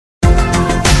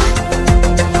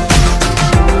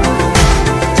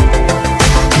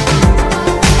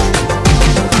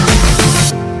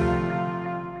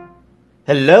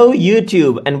Hello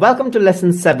YouTube and welcome to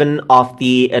lesson 7 of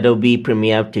the Adobe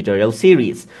Premiere tutorial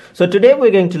series. So today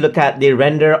we're going to look at the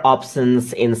render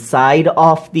options inside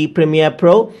of the Premiere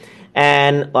Pro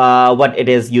and what it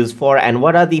is used for and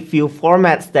what are the few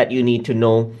formats that you need to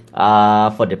know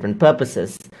for different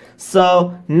purposes.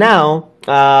 So now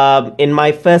in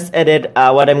my first edit,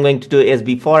 what I'm going to do is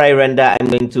before I render, I'm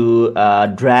going to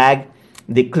drag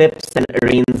the clips and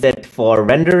arrange it for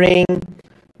rendering.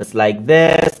 Just like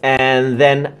this, and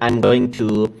then I'm going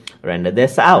to render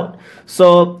this out.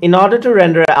 So in order to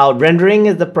render out, rendering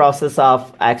is the process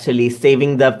of actually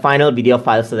saving the final video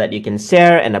file so that you can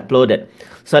share and upload it.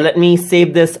 So let me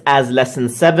save this as lesson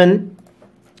 7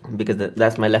 because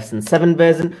that's my lesson 7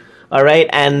 version. All right,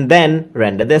 and then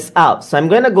render this out. So I'm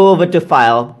going to go over to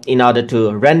file in order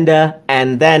to render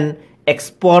and then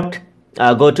export,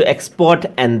 go to export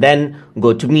and then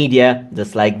go to media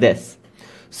just like this.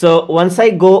 So once I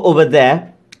go over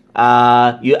there,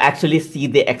 you actually see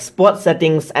the export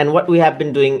settings, and what we have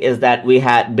been doing is that we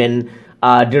had been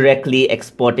directly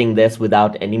exporting this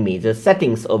without any major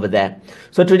settings over there.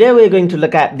 So today we're going to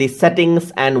look at the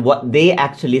settings and what they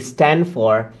actually stand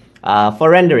for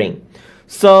rendering.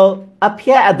 So up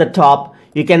here at the top,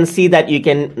 you can see that you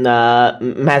can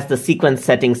match the sequence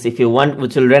settings if you want,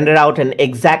 which will render out an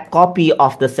exact copy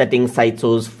of the settings I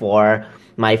chose for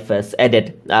my first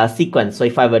edit sequence. So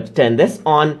if I were to turn this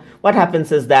on, what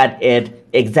happens is that it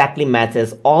exactly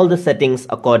matches all the settings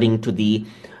according to the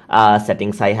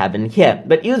settings I have in here.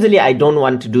 But usually I don't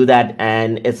want to do that,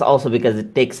 and it's also because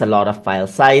it takes a lot of file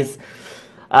size.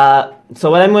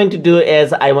 So what I'm going to do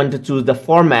is I want to choose the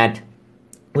format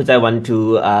which I want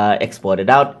to export it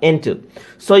out into.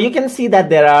 So you can see that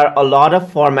there are a lot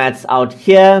of formats out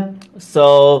here.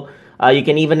 So you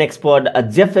can even export a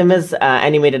GIF image,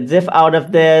 animated GIF out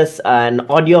of this, an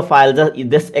audio file.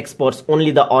 This exports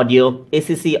only the audio.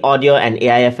 ACC audio and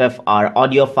AIFF are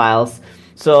audio files.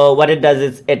 So what it does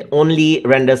is it only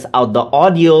renders out the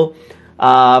audio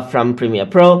from Premiere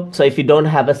Pro. So if you don't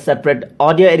have a separate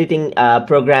audio editing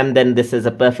program, then this is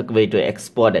a perfect way to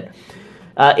export it.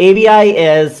 AVI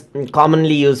is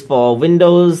commonly used for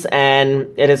Windows, and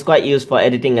it is quite used for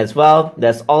editing as well.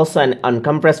 There's also an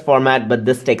uncompressed format, but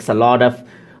this takes a lot of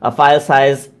file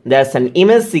size. There's an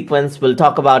image sequence. We'll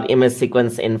talk about image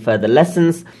sequence in further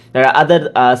lessons. There are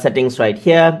other settings right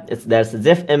here. There's a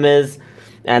GIF image,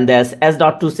 and there's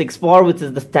S.264, which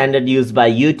is the standard used by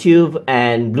YouTube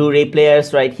and Blu-ray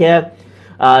players right here.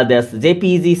 There's the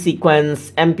JPEG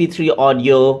sequence, MP3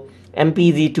 audio,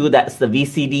 MPEG-2, that's the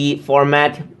VCD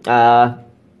format,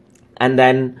 and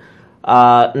then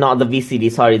not the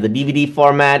VCD, sorry, the DVD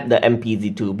format, the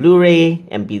MPEG-2 Blu-ray,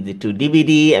 MPEG-2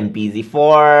 DVD,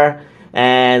 MPEG-4,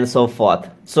 and so forth.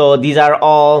 So these are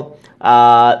all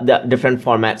the different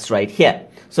formats right here.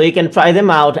 So you can try them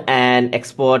out and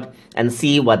export and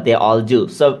see what they all do.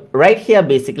 So right here,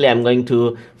 basically, I'm going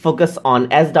to focus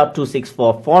on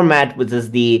S.264 format, which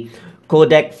is the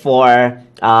codec for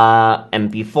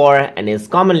MP4 and is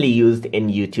commonly used in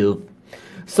YouTube.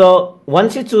 So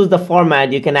once you choose the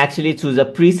format, you can actually choose a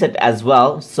preset as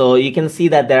well. So you can see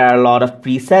that there are a lot of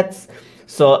presets.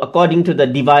 So according to the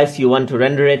device you want to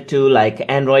render it to, like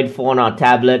Android phone or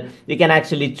tablet, you can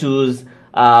actually choose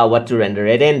what to render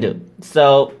it into.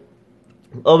 So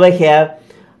over here,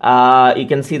 you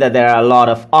can see that there are a lot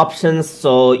of options.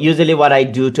 So usually what I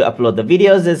do to upload the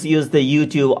videos is use the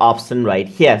YouTube option right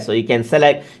here. So you can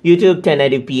select YouTube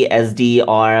 1080p SD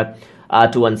or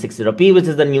 2160p, which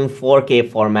is the new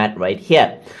 4K format right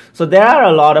here. So there are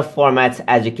a lot of formats,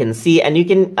 as you can see, and you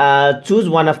can choose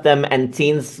one of them and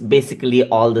change basically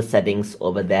all the settings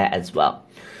over there as well.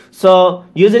 So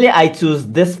usually I choose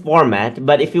this format,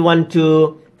 but if you want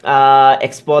to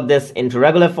export this into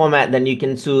regular format, then you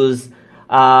can choose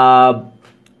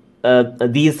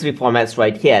these three formats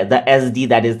right here. The SD,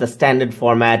 that is the standard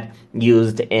format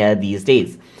used these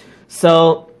days.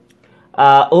 So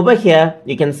over here,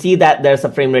 you can see that there's a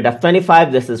frame rate of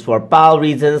 25. This is for PAL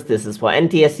regions. This is for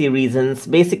NTSC regions.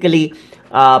 Basically,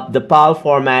 the PAL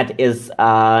format is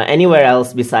anywhere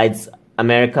else besides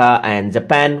America and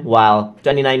Japan, while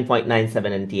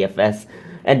 29.97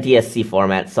 NTSC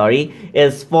format, sorry,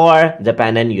 is for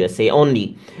Japan and USA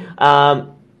only.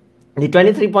 The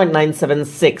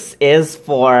 23.976 is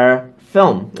for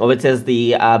film, which is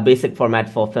the basic format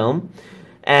for film.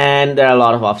 And there are a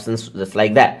lot of options just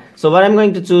like that. So what I'm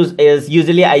going to choose is,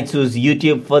 usually I choose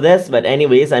YouTube for this, but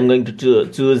anyways, I'm going to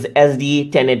choose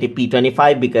SD 1080p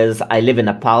 25 because I live in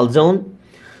a PAL zone.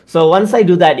 So once I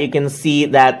do that, you can see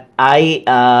that I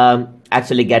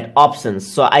actually get options.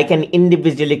 So I can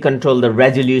individually control the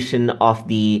resolution of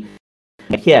the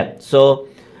here. So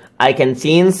I can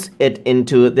change it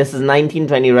into, this is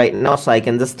 1920 right now, so I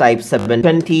can just type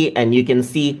 720 and you can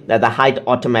see that the height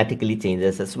automatically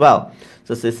changes as well.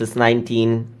 So this is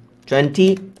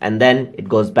 1920 and then it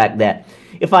goes back there.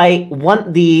 If I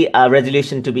want the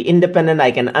resolution to be independent,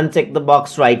 I can uncheck the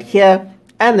box right here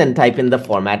and then type in the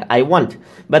format I want.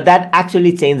 But that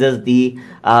actually changes the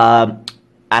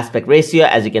aspect ratio.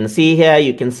 As you can see here,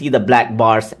 you can see the black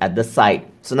bars at the side.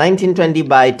 So 1920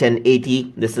 by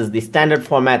 1080, this is the standard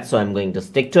format, so I'm going to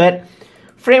stick to it.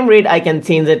 Frame rate, I can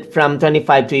change it from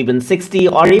 25 to even 60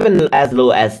 or even as low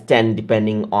as 10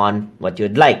 depending on what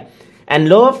you'd like. And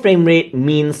lower frame rate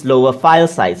means lower file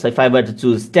size. So if I were to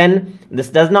choose 10, this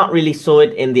does not really show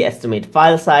it in the estimate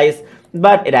file size,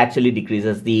 but it actually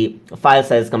decreases the file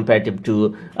size comparative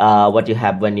to what you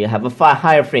have when you have a far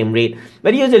higher frame rate.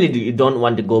 But usually you don't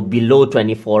want to go below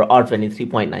 24 or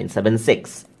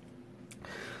 23.976.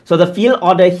 So the field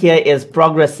order here is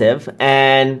progressive,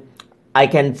 and I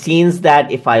can change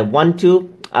that if I want to.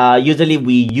 Usually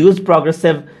we use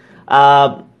progressive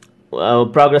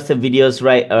videos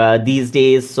right these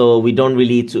days, so we don't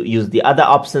really use the other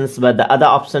options. But the other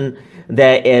option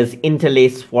there is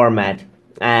interlace format,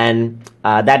 and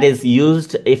that is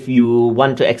used if you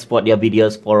want to export your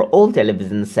videos for old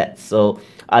television sets. So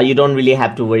you don't really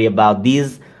have to worry about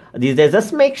these days.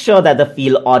 Just make sure that the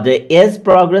field order is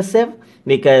progressive,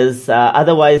 because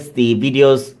otherwise the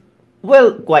videos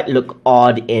will quite look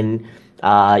odd in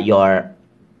your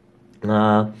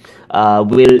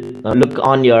will look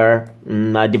on your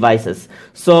devices.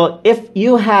 So if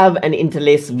you have an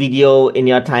interlace video in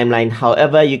your timeline,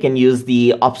 however, you can use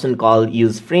the option called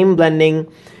use frame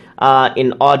blending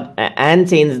in odd and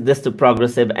change this to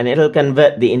progressive, and it'll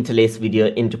convert the interlace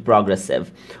video into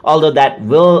progressive, although that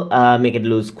will make it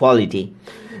lose quality.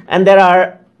 And there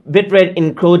are bitrate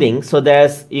encoding. So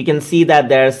you can see that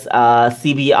there's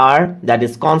CBR, that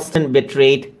is constant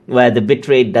bitrate, where the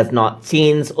bitrate does not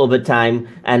change over time,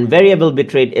 and variable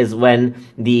bitrate is when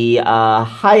the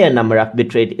higher number of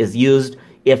bitrate is used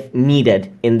if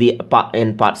needed in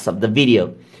parts of the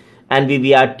video. And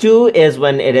VBR2 is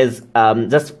when it is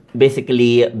just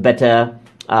basically better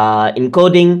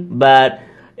encoding, but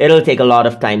it'll take a lot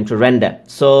of time to render.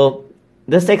 So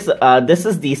this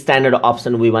is the standard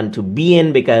option we want to be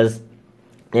in, because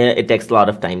it takes a lot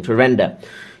of time to render.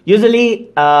 Usually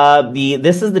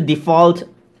this is the default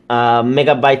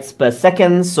megabytes per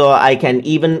second, so I can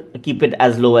even keep it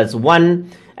as low as 1,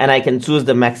 and I can choose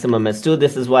the maximum as 2.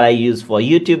 This is what I use for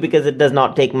YouTube because it does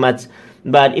not take much.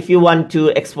 But if you want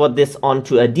to export this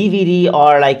onto a DVD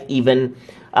or like even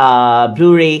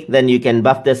Blu-ray, then you can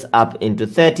buff this up into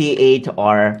 38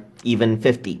 or even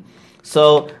 50.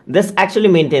 So this actually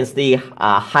maintains the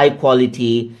high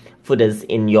quality footage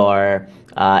in your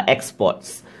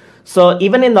exports. So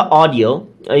even in the audio,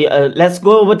 let's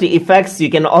go over to effects. You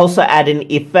can also add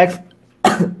in effects.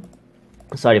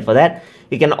 Sorry for that.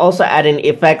 You can also add in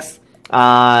effects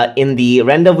in the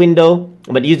render window,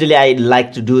 but usually I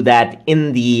like to do that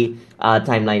in the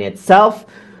timeline itself.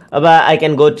 But I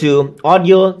can go to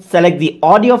audio, select the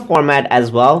audio format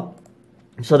as well.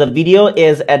 So the video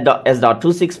is at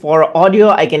S.264. Audio,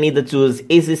 I can either choose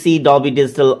ACC, Dolby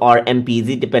Digital, or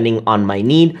MPEG depending on my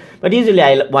need. But usually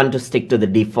I want to stick to the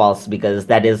defaults because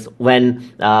that is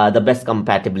when the best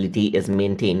compatibility is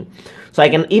maintained. So I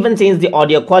can even change the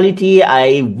audio quality.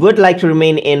 I would like to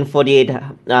remain in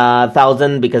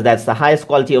 48,000 because that's the highest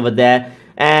quality over there.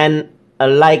 And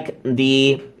like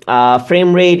the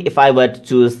frame rate, if I were to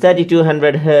choose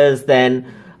 3200 Hz, then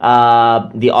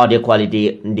the audio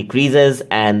quality decreases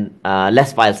and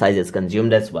less file size is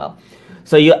consumed as well.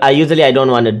 So usually I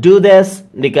don't want to do this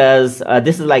because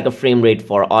this is like a frame rate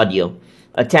for audio.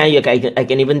 I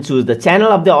can even choose the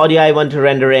channel of the audio I want to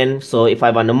render in. So if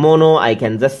I want a mono, I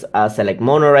can just select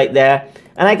mono right there,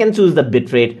 and I can choose the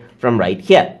bitrate from right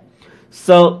here.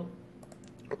 So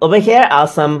over here are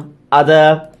some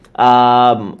other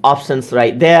options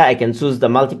right there. I can choose the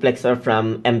multiplexer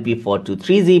from MP4 to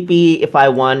 3GP if I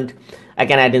want. I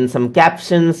can add in some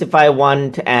captions if I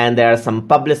want, and there are some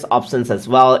publish options as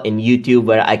well in YouTube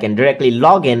where I can directly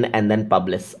log in and then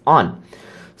publish on.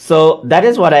 So that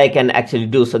is what I can actually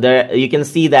do. So there you can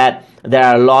see that there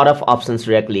are a lot of options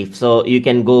directly. So you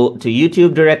can go to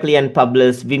YouTube directly and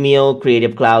publish, Vimeo,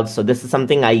 Creative Cloud. So this is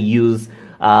something I use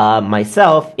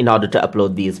myself in order to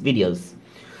upload these videos.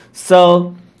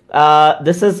 So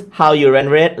this is how you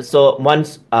render it. So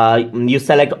once you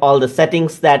select all the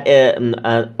settings that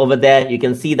over there, you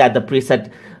can see that the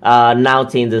preset now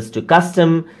changes to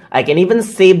custom. I can even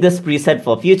save this preset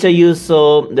for future use.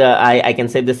 So I can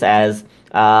save this as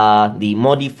the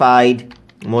modified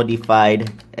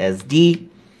SD,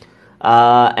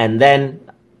 and then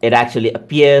it actually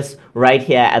appears right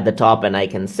here at the top, and I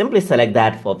can simply select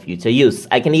that for future use.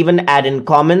 I can even add in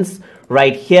comments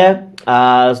right here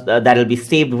that will be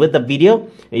saved with the video.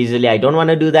 Usually I don't want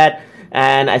to do that,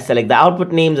 and I select the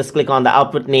output name. Just click on the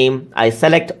output name. I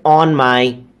select on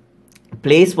my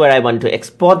place where I want to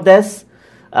export this,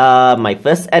 my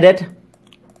first edit.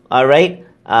 All right,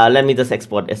 let me just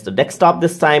export this to desktop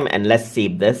this time, and let's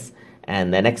save this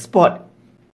and then export.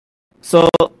 So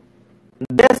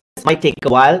this might take a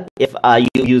while if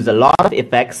you use a lot of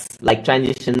effects like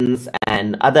transitions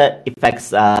and other effects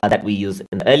that we use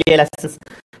in the earlier lessons.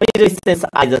 But usually, since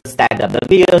I just tagged up the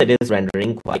video, it is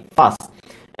rendering quite fast.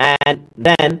 And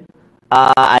then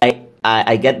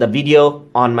I get the video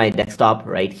on my desktop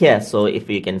right here. So if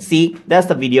you can see, there's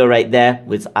the video right there,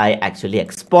 which I actually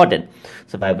exported.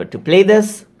 So if I were to play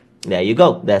this, there you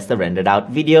go. There's the rendered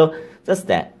out video just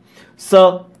there.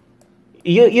 So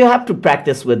you have to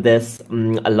practice with this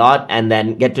a lot, and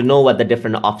then get to know what the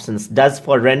different options does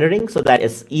for rendering, so that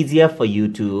it's easier for you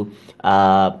to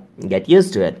get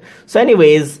used to it. So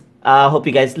anyways, hope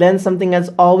you guys learned something as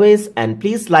always, and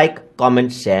please like,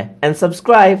 comment, share, and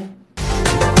subscribe.